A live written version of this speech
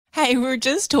Hey, we were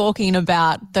just talking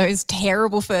about those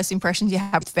terrible first impressions you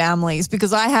have with families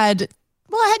because I had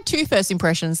two first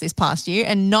impressions this past year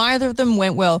and neither of them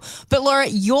went well. But Laura,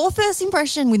 your first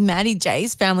impression with Maddie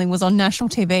J's family was on national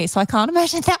TV, so I can't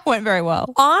imagine that went very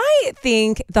well. I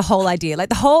think the whole idea, like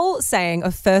the whole saying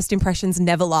of first impressions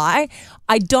never lie,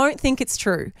 I don't think it's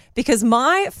true because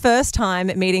my first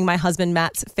time meeting my husband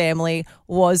Matt's family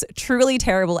was truly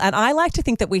terrible, and I like to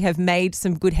think that we have made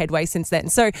some good headway since then.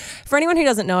 So for anyone who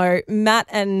doesn't know, Matt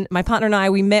and my partner and I,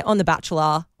 we met on The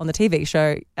Bachelor on the TV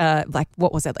show,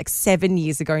 like 7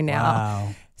 years ago now.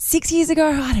 Wow. 6 years ago,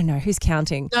 I don't know, who's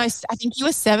counting? No, I think you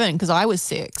were 7 because I was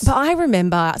 6. But I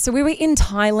remember, so we were in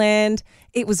Thailand.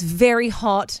 It was very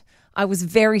hot. I was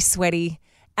very sweaty.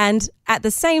 And at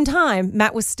the same time,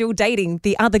 Matt was still dating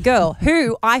the other girl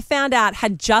who I found out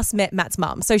had just met Matt's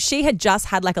mum. So she had just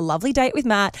had like a lovely date with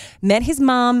Matt, met his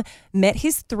mum, met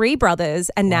his 3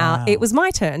 brothers, and now it was my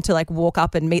turn to like walk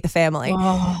up and meet the family.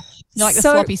 Oh, like the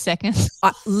sloppy seconds.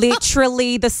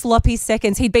 Literally the sloppy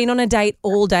seconds. He'd been on a date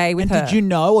all day with her. Did you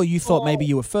know, or you thought maybe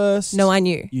you were first? No, I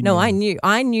knew. I knew.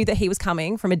 I knew that he was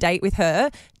coming from a date with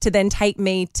her to then take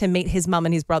me to meet his mum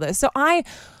and his brother. So I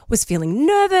was feeling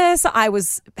nervous. I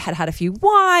had a few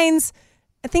wines.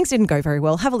 Things didn't go very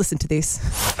well. Have a listen to this.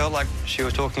 I felt like she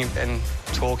was talking, and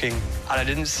I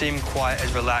didn't seem quite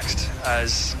as relaxed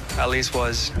as Elise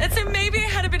was. And so maybe I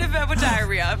had a bit of verbal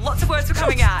diarrhea. Lots of words were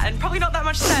coming out and probably not that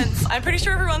much sense. I'm pretty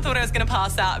sure everyone thought I was going to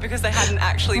pass out because they hadn't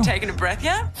actually taken a breath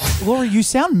yet. Laura, you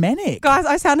sound manic. Guys,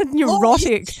 I sounded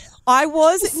neurotic. I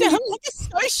was. You sound like a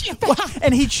sociopath.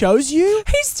 And he chose you?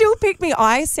 He still picked me.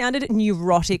 I sounded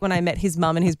neurotic when I met his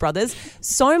mum and his brothers,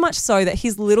 so much so that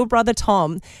his little brother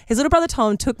Tom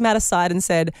took Matt aside and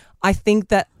said, I think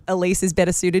that Elise is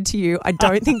better suited to you. I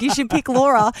don't think you should pick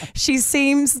Laura. She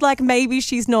seems like maybe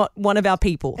she's not one of our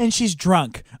people. And she's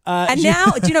drunk. And now,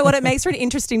 do you know what? It makes for an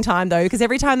interesting time though, because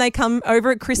every time they come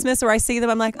over at Christmas or I see them,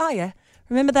 I'm like, oh yeah.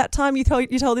 Remember that time you told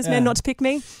this man not to pick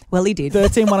me? Well, he did.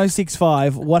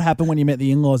 131065. What happened when you met the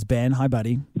in-laws, Ben? Hi,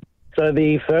 buddy. So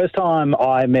the first time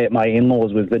I met my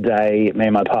in-laws was the day me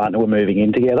and my partner were moving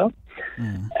in together.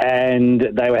 And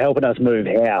they were helping us move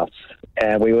house.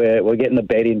 And we were getting the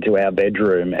bed into our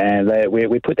bedroom. And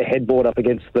we put the headboard up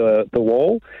against the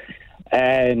wall.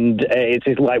 And it's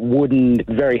this like wooden,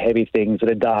 very heavy thing,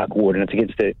 sort of dark wood, and it's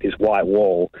against this white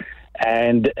wall.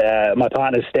 And my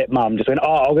partner's stepmom just went,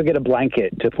 I'll go get a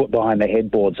blanket to put behind the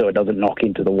headboard so it doesn't knock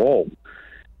into the wall.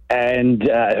 And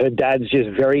her dad's just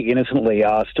very innocently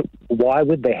asked, why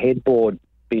would the headboard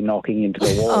be knocking into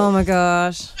the wall? Oh, my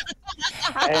gosh.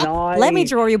 And let me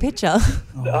draw you a picture.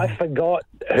 I forgot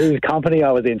whose company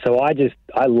I was in, so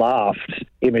I laughed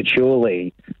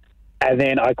immaturely. And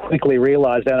then I quickly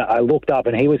realised, and I looked up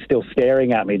and he was still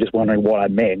staring at me, just wondering what I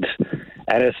meant.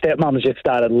 And her stepmom just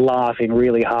started laughing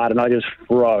really hard and I just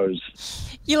froze.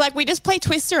 You're like, we just play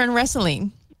Twister and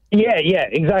wrestling. Yeah,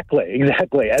 exactly. And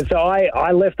so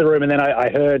I left the room and then I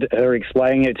heard her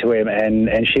explaining it to him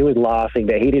and she was laughing,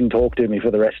 but he didn't talk to me for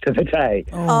the rest of the day.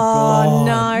 Oh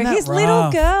no. His rough?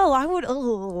 little girl. I would.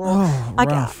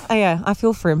 Rough. I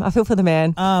feel for him. I feel for the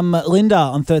man. Linda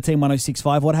on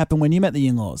 131065. What happened when you met the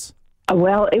in-laws?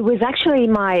 Well, it was actually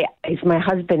he's my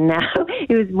husband now.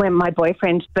 It was when my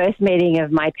boyfriend's first meeting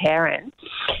of my parents.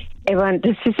 Everyone,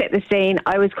 just to set the scene,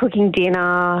 I was cooking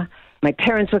dinner. My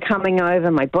parents were coming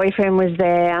over. My boyfriend was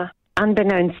there.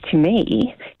 Unbeknownst to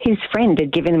me, his friend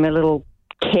had given him a little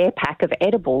care pack of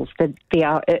edibles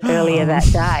earlier that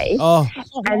day. Oh.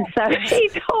 And so he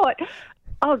thought,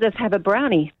 I'll just have a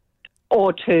brownie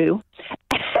or two.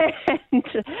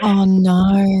 Oh,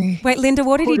 no. Wait, Linda,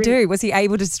 what did he do? Was he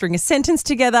able to string a sentence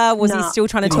together? Was he still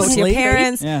trying to talk to your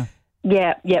parents? Yeah,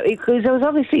 because I was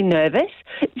obviously nervous.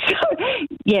 So,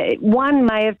 yeah, 1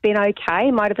 may have been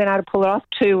okay, might have been able to pull it off.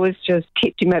 2 was just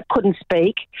tipped him up, couldn't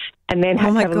speak, and then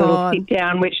had to have a little sit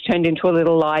down, which turned into a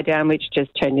little lie down, which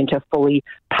just turned into fully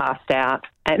passed out.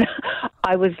 And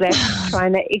I was left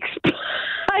trying to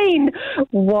explain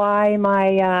why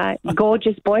my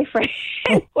gorgeous boyfriend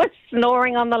was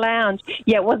snoring on the lounge.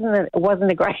 Yeah, it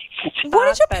wasn't a great start. What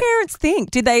did your parents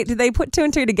think? Did they put 2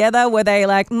 and 2 together? Were they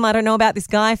like, I don't know about this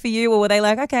guy for you? Or were they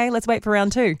like, okay, let's wait for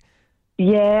round 2?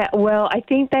 Yeah, well, I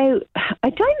think I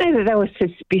don't know that they were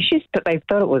suspicious, but they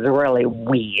thought it was really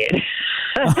weird.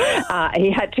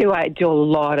 He had to do a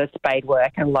lot of spade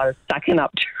work and a lot of sucking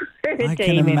up to I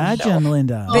can imagine, himself.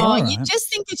 Linda. You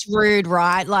just think it's rude,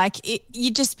 right? Like,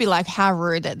 you'd just be like, how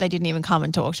rude that they didn't even come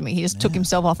and talk to me. He just took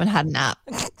himself off and had a nap.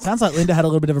 Sounds like Linda had a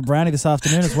little bit of a brownie this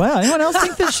afternoon as well. Anyone else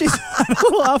think that she's had a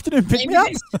little afternoon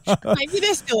pick-me-up? Maybe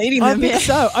they're still eating I them. think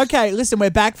so. Okay, listen, we're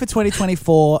back for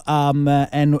 2024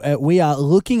 and we are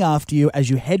looking after you as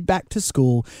you head back to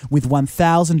school with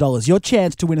 $1,000. Your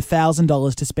chance to win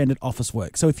 $1,000 to spend at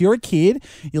Officeworks. So if you're a kid,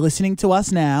 you're listening to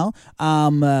us now,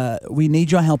 we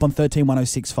need your help on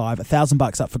 131065.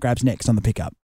 $1,000 up for grabs next on The Pickup.